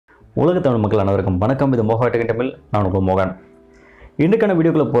உலக தமிழ் மக்கள் அனைவருக்கும் வணக்கம். இது mohatechintamil. நான் உங்கள் மோகன். இன்றைக்கான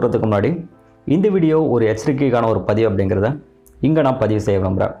வீடியோக்குள்ளே போகிறதுக்கு முன்னாடி இந்த வீடியோ ஒரு எச்சரிக்கைக்கான ஒரு பதிவு அப்படிங்கிறத இங்கே நான் பதிவு செய்ய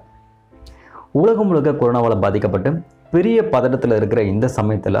விரும்புகிறேன். உலகம் முழுக்க கொரோனாவால் பாதிக்கப்பட்டு பெரிய பதட்டத்தில் இருக்கிற இந்த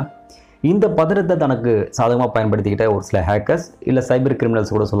சமயத்தில் இந்த பதட்டத்தை தனக்கு சாதகமாக பயன்படுத்திக்கிட்ட ஒரு சில ஹேக்கர்ஸ் இல்லை சைபர்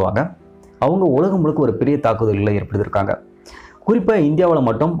கிரிமினல்ஸ் கூட சொல்லுவாங்க. அவங்க உலகம் முழுக்க ஒரு பெரிய தாக்குதல்களை ஏற்படுத்தியிருக்காங்க. குறிப்பாக இந்தியாவில்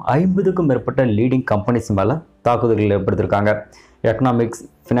மட்டும் 50க்கும் மேற்பட்ட லீடிங் கம்பெனிஸ் மேலே தாக்குதல்கள் ஏற்படுத்தியிருக்காங்க. எக்கனாமிக்ஸ்,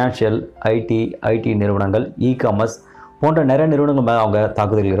 ஃபினான்ஷியல், ஐடி நிறுவனங்கள், இ-காமர்ஸ் போன்ற நிறைய நிறுவனங்கள் மேலே அவங்க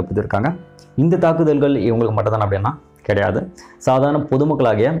தாக்குதல்கள் ஏற்படுத்தியிருக்காங்க. இந்த தாக்குதல்கள் இவங்களுக்கு மட்டும்தான் அப்படின்னா கிடையாது, சாதாரண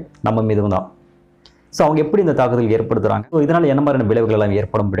பொதுமக்களாகிய நம்ம மீதும் தான். ஸோ அவங்க எப்படி இந்த தாக்குதல் ஏற்படுத்துகிறாங்க, ஸோ இதனால் என்ன மாதிரியான விளைவுகள் எல்லாம்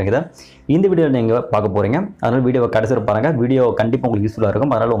ஏற்படும் அப்படிங்கிறத இந்த வீடியோவில் நீங்கள் பார்க்க போகிறீங்க. அதனால் வீடியோவை கடைசியில் பாருங்கள். வீடியோ கண்டிப்பாக உங்களுக்கு யூஸ்ஃபுல்லாக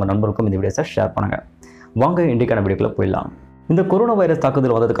இருக்கும். அதனால் உங்கள் நண்பருக்கும் இந்த வீடியோஸை ஷேர் பண்ணுங்கள். வாங்க இன்றைக்கான வீடியோக்குள்ளே போயிடலாம். இந்த கொரோனா வைரஸ்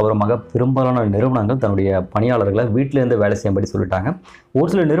தாக்குதல் வந்ததுக்கு அப்புறமாக பெரும்பாலான நிறுவனங்கள் தன்னுடைய பணியாளர்களை வீட்டிலேருந்து வேலை செய்யும்படி சொல்லிட்டாங்க. ஒரு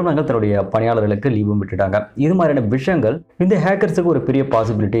சில நிறுவனங்கள் தன்னுடைய பணியாளர்களுக்கு லீவும் விட்டுட்டாங்க. இது மாதிரியான விஷயங்கள் இந்த ஹேக்கர்ஸுக்கு ஒரு பெரிய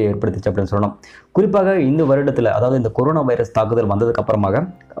பாசிபிலிட்டியை ஏற்படுத்திச்சு அப்படின்னு சொல்லணும். குறிப்பாக இந்த வருடத்தில், அதாவது இந்த கொரோனா வைரஸ் தாக்குதல் வந்ததுக்கு அப்புறமாக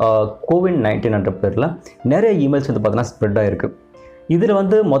COVID-19 என்ற பேரில் நிறைய இமெயில்ஸ் வந்து பார்த்தீங்கன்னா ஸ்ப்ரெட் ஆகிருக்கு. இதில்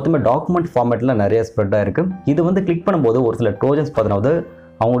வந்து மொத்தமே டாக்குமெண்ட் ஃபார்மேட்டில் நிறைய ஸ்ப்ரெட் ஆகிருக்கு. இது வந்து கிளிக் பண்ணும்போது ஒரு சில ட்ரோஜன்ஸ் பார்த்தீங்கன்னா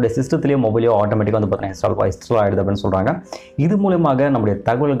அவங்களுடைய சிஸ்டத்துலேயோ மொபைலையோ ஆட்டோமேட்டிக்காக வந்து பார்த்தீங்கன்னா இன்ஸ்டால் ஆகிடுது அப்படின்னு சொல்கிறாங்க. இது மூலமாக நம்முடைய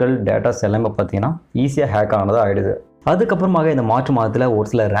தகவல்கள், டேட்டாஸ் எல்லாமே பார்த்தீங்கன்னா ஈஸியாக ஹேக் ஆனதாக ஆகிடுது. அதுக்கப்புறமாக இந்த மார்ச் மாதத்தில் ஒரு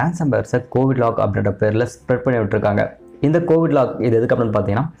சில ரேன்சம்வேர்ஸை கோவிட் லாக் அப்படின்ற பேரில் ஸ்ப்ரெட் பண்ணி விட்டுருக்காங்க. இந்த கோவிட் லாக் இது எதுக்கு அப்படின்னு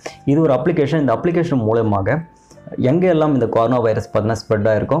பார்த்தீங்கன்னா, இது ஒரு அப்ளிகேஷன். இந்த அப்ளிகேஷன் மூலமாக எங்கெல்லாம் இந்த கொரோனா வைரஸ் பார்த்தீங்கன்னா ஸ்ப்ரெட்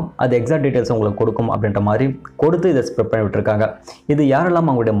ஆகிருக்கும், அது எக்ஸாக்ட் டீட்டெயில்ஸ் உங்களுக்கு கொடுக்கும் அப்படின்ற மாதிரி கொடுத்து இதை ஸ்ப்ரெட் பண்ணி விட்டுருக்காங்க. இது யாரெல்லாம்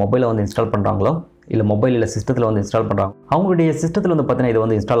அவங்களுடைய மொபைலை வந்து இன்ஸ்டால் பண்ணுறாங்களோ, இல்லை மொபைல் இல்லை சிஸ்டத்தில் வந்து இன்ஸ்டால் பண்ணுறாங்க, அவங்களுடைய சிஸ்டத்தில் வந்து பார்த்தீங்கன்னா இது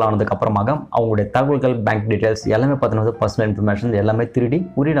வந்து இன்ஸ்டால் ஆனதுக்கு அப்புறமாக அவங்களுடைய தகவல்கள், பேங்க் டீட்டெயில்ஸ் எல்லாமே பார்த்தீங்கன்னா பர்சனல் இன்ஃபர்மேஷன் எல்லாமே திருடி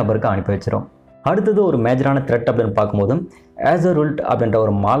உரிய நபருக்கு அனுப்பி வச்சிடும். அடுத்தது ஒரு மேஜரான த்ரெட் அப்படின்னு பார்க்கும்போது ஆசருல்ட் அப்படின்ற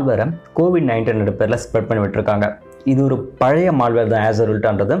ஒரு மால்வேரை COVID-19 பேரில் ஸ்ப்ரெட் பண்ணி விட்டுருக்காங்க. இது ஒரு பழைய மால்வேர் தான்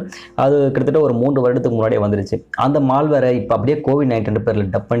ஆசருல்ட்ன்றது. அது கிட்டத்தட்ட ஒரு 3 வருடத்துக்கு முன்னாடியே வந்துருச்சு. அந்த மால்வேரை இப்போ அப்படியே COVID-19 பேரில்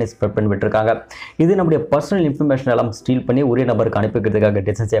டப் பண்ணி ஸ்ப்ரெட் பண்ணி விட்டுருக்காங்க. இது நம்முடைய பர்சனல் இன்ஃபர்மேஷன் எல்லாம் ஸ்டீல் பண்ணி உரிய நபருக்கு அனுப்பிக்கிறதுக்காக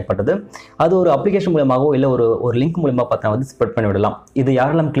டிசைன் செய்யப்பட்டது. அது ஒரு அப்ளிகேஷன் மூலமாகவோ இல்லை ஒரு லிங்க் மூலமாக பார்த்தா வந்து ஸ்ப்ரெட் பண்ணி விடலாம். இது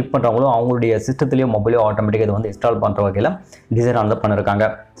யாரெல்லாம் கிளிக் பண்ணுறாங்களோ அவங்களுடைய சிஸ்டத்துலேயோ மொபைலோ ஆட்டோமேட்டிக்காக இது வந்து இன்ஸ்டால் பண்ணுற வகையில் டிசைன் ஆனது பண்ணியிருக்காங்க.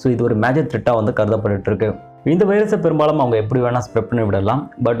 ஸோ இது ஒரு மேஜர் த்ரெட்டாக வந்து கருதப்பட்டு இருக்கு. இந்த வைரஸை பெரும்பாலும் அவங்க எப்படி வேணால் ஸ்ப்ரெட் பண்ணி விடலாம்.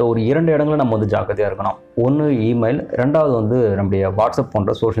 பட் ஒரு 2 இடங்களில் நம்ம வந்து ஜாக்கிரதையாக இருக்கணும். ஒன்று இமெயில், ரெண்டாவது வந்து நம்முடைய வாட்ஸ்அப்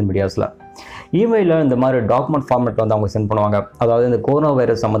போன்ற சோஷியல் மீடியாஸில். இமெயிலில் இந்த மாதிரி டாக்குமெண்ட் ஃபார்மேட்டில் வந்து அவங்க சென்ட் பண்ணுவாங்க. அதாவது இந்த கொரோனா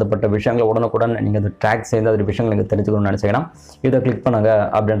வைரஸ் சம்மந்தப்பட்ட விஷயங்களை உடனுக்குடன் நீங்கள் இந்த ட்ராக் செய்து அது விஷயங்கள் நீங்கள் தெரிஞ்சுக்கணும்னு நினச்சிங்கன்னா இதை கிளிக் பண்ணுங்க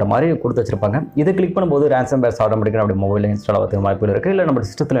அப்படின்ற மாதிரி கொடுத்து வச்சிருப்பாங்க. இதை கிளிக் பண்ணும்போது ரேன்சம்வேர்ஸ் ஆட்டோமேட்டிக்காக நம்முடைய மொபைலில் இன்ஸ்டால் ஆகிறதுக்கு வாய்ப்புகள் இருக்குது, இல்லை நம்ம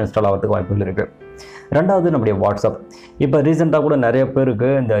சிஸ்டத்தில் இன்ஸ்டால் ஆகிறதுக்கு வாய்ப்புகள் இருக்குது. ரெண்டாவது நம்முடைய வாட்ஸ்அப். இப்போ ரீசெண்டாக கூட நிறைய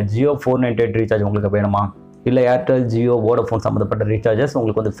பேருக்கு இந்த ஜியோ 498 ரீசார்ஜ் உங்களுக்கு வேணுமா, இல்லை ஏர்டெல், ஜியோ, வோடஃபோன் சம்மந்தப்பட்ட ரீசார்ஜஸ்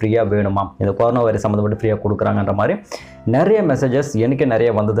உங்களுக்கு வந்து ஃப்ரீயாக வேணுமா, இந்த கொரோனா வைரஸ் சம்மந்தப்பட்டு ஃப்ரீயாக கொடுக்குறாங்கன்ற மாதிரி நிறைய மெசேஜஸ் எனக்கே நிறைய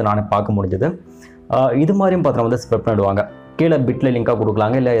வந்தது, நானே பார்க்க முடிஞ்சது. இது மாதிரியும் பார்த்தா வந்து ஸ்ப்ரெட் பண்ணிடுவாங்க. கீழே பிட்டில் லிங்காக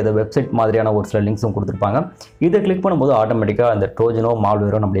கொடுக்கலாங்க, இல்லை ஏதோ வெப்சைட் மாதிரியான ஒரு சில லிங்க்ஸும் கொடுத்துருப்பாங்க. இதை கிளிக் பண்ணும்போது ஆட்டோமேட்டிக்காக அந்த ட்ரோஜனோ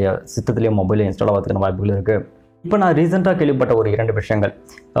மால்வேரோ நம்முடைய சிஸ்டத்துலேயோ மொபைலில் இன்ஸ்டால் ஆகிறதுக்கான வாய்ப்புகள் இருக்குது. இப்போ நான் ரீசெண்டாக கேள்விப்பட்ட ஒரு 2 விஷயங்கள்.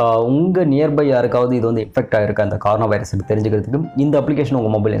 உங்கள் நியர்பை யாருக்காவது இது வந்து இன்ஃபெக்ட் ஆகிருக்கு அந்த கொரோனா வைரஸுக்கு தெரிஞ்சுக்கிறதுக்கு இந்த அப்ளிகேஷன்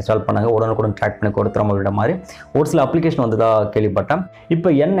உங்கள் மொபைல் இன்ஸ்டால் பண்ணாங்க, உடனுக்குடன் ட்ராக் பண்ணி கொடுத்துறோம் அப்படின்ற மாதிரி ஒரு சில அப்ளிகேஷன் வந்து தான் கேள்விப்பட்டேன். இப்போ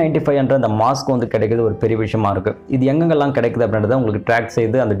N95 என்ற அந்த மாஸ்க் வந்து கிடைக்கிறது ஒரு பெரிய விஷயமா இருக்குது. இது எங்கெங்கெல்லாம் கிடைக்குது அப்படின்றத உங்களுக்கு ட்ராக்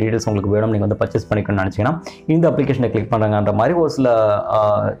செய்து அந்த டீட்டெயில்ஸ் உங்களுக்கு வேணும், நீங்கள் வந்து பர்ச்சேஸ் பண்ணிக்கணும்னு நினச்சிங்கன்னா இந்த அப்ளிகேஷனை கிளிக் பண்ணுறாங்கன்ற மாதிரி ஒரு சில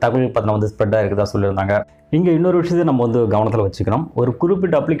தகவல் பார்த்தா வந்து ஸ்ப்ரெட்டாக இருக்குதா சொல்லியிருந்தாங்க. இங்கே இன்னொரு விஷயத்தை நம்ம வந்து கவனத்தில் வச்சுக்கணும். ஒரு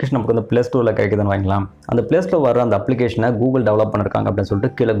குறிப்பிட்ட அப்ளிகேஷன் நமக்கு வந்து ப்ளே ஸ்டோரில் கிடைக்குதுன்னு வாங்கலாம். அந்த ப்ளே ஸ்டோர் வர அந்த அப்ளிகேஷனை கூகுள் டெவலப் பண்ணிருக்காங்க அப்படின்னு சொல்லிட்டு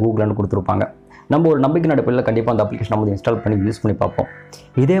கீழே கூகுள்னு கொடுத்துருப்பாங்க. நம்ம ஒரு நம்பிக்கையின் அடிப்படையில் கண்டிப்பாக அந்த அப்ளிகேஷன் நம்ம இன்ஸ்டால் பண்ணி யூஸ் பண்ணி பார்ப்போம்.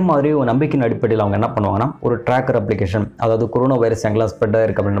 இதே மாதிரி ஒரு நம்பிக்கையின் அடிப்படையில் அவங்க என்ன பண்ணுவாங்கன்னா, ஒரு ட்ராக்கர் அப்ளிகேஷன், அதாவது கொரோனா வைரஸ் எங்கெல்லாம் ஸ்ப்ரெட்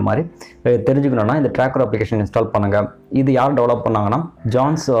ஆகிருக்கு அப்படின்ற மாதிரி தெரிஞ்சுக்கணும்னா இந்த ட்ராக்கர் அப்ளிகேஷன் இன்ஸ்டால் பண்ணுங்கள். இது யார் டெவலப் பண்ணாங்கன்னா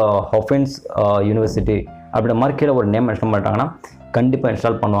ஜான்ஸ் ஹாப்கின்ஸ் யூனிவர்சிட்டி அப்படின்ற மாதிரி கீழே ஒரு நேம் மென்ஷன் பண்ணிட்டாங்கன்னா கண்டிப்பாக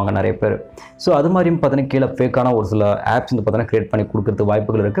இன்ஸ்டால் பண்ணுவாங்க நிறைய பேர். ஸோ அது மாதிரியும் பார்த்தீங்கன்னா கீழே ஃபேக்கான ஒரு சில ஆப்ஸ் வந்து பார்த்தீங்கன்னா க்ரியேட் பண்ணி கொடுக்குறதுக்கு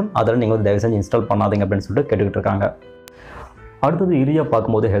வாய்ப்புகள் இருக்குது. அதெல்லாம் நீங்கள் வந்து தயவு செஞ்சு இன்ஸ்டால் பண்ணாதீங்க அப்படின்னு சொல்லிட்டு கேட்டுக்கிட்டு இருக்காங்க. அடுத்தது ஏரியா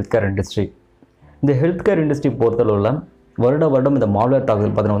பார்க்கும்போது ஹெல்த் கேர் இண்டஸ்ட்ரி. இந்த ஹெல்த் கேர் இண்டஸ்ட்ரி பொறுத்தளவில் வருடம் இந்த மால்வேர்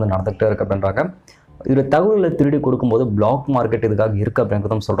தாக்குதல் பார்த்தீங்கன்னா வந்து நடந்துகிட்டே இருக்குது அப்படின்றாங்க. இதில் தகவல்களை திருடி கொடுக்கும்போது பிளாக் மார்க்கெட் இதுக்காக இருக்குது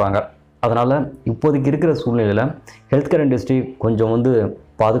அப்படிங்கிறதும் சொல்கிறாங்க. அதனால் இப்போதைக்கு இருக்கிற சூழ்நிலையில் ஹெல்த் கேர் இண்டஸ்ட்ரி கொஞ்சம் வந்து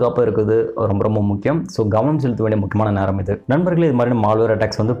பாதுகாப்பாக இருக்குது, ரொம்ப ரொம்ப முக்கியம். ஸோ கவனம் செலுத்த வேண்டிய முக்கியமான நேரம் இது. நண்பர்களே, இது மாதிரி மால்வேர்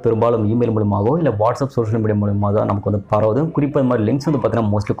அட்டாக்ஸ் வந்து பெரும்பாலும் இமெயில் மூலமாகவோ இல்லை வாட்ஸ்அப் சோஷியல் மீடியா மூலமாக தான் நமக்கு வந்து பரவுது. குறிப்பாக இது மாதிரி லிங்க்ஸ் வந்து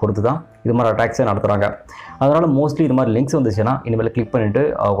பார்த்தீங்கன்னா மோஸ்ட்லி கொடுத்து தான் இது மாதிரி அட்டாக்ஸே நடத்துகிறாங்க. அதனால் மோஸ்ட்லி இது மாதிரி லிங்க்ஸ் வந்துச்சுன்னா இனிமேல் கிளிக் பண்ணிவிட்டு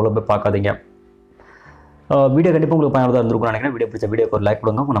அவ்வளோ போய் பார்க்காதீங்க. வீடியோ கண்டிப்பாக உங்களுக்கு பயனுள்ளதாக இருந்திருக்கும்னு நினைக்கிறேன். வீடியோ பிடிச்ச வீடியோக்கு ஒரு லைக்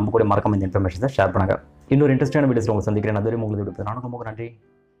கொடுங்க. நம்ம கூட மறக்காம இந்த இன்ஃபர்மேஷனை ஷேர் பண்ணுங்கள். இன்னொரு இன்ட்ரெஸ்டான வீடியோஸ் உங்களுக்கு சந்திக்கிறேன். அதுவரை உங்களுக்கு நானும் ரொம்ப நன்றி.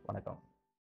 வணக்கம்.